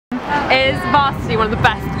Is Varsity one of the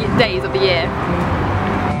best days of the year?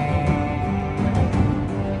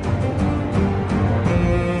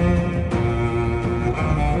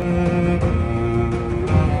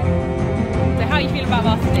 So how are you feeling about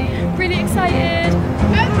Varsity? Really excited.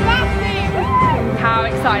 How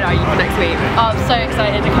excited are you for next week? Oh, I'm so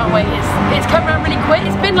excited, I can't wait. It's come around really quick.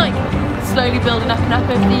 It's been like slowly building up and up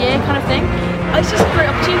over the year kind of thing. It's just a great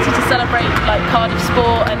opportunity to celebrate like Cardiff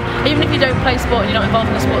sport, and even if you don't play sport and you're not involved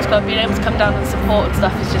in a sports club, being able to come down and support and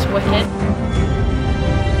stuff is just wicked.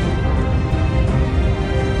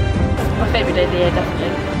 My favourite day of the year,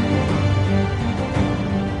 definitely.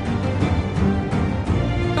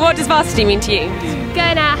 What does Varsity mean to you?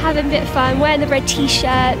 Going out, having a bit of fun, wearing the red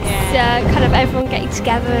t-shirts, kind of everyone getting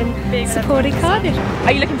together and supporting Cardiff.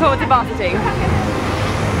 Are you looking forward to Varsity?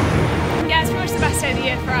 Yeah, it's pretty much the best day of the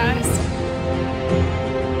year for us.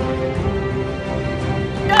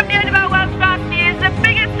 Don't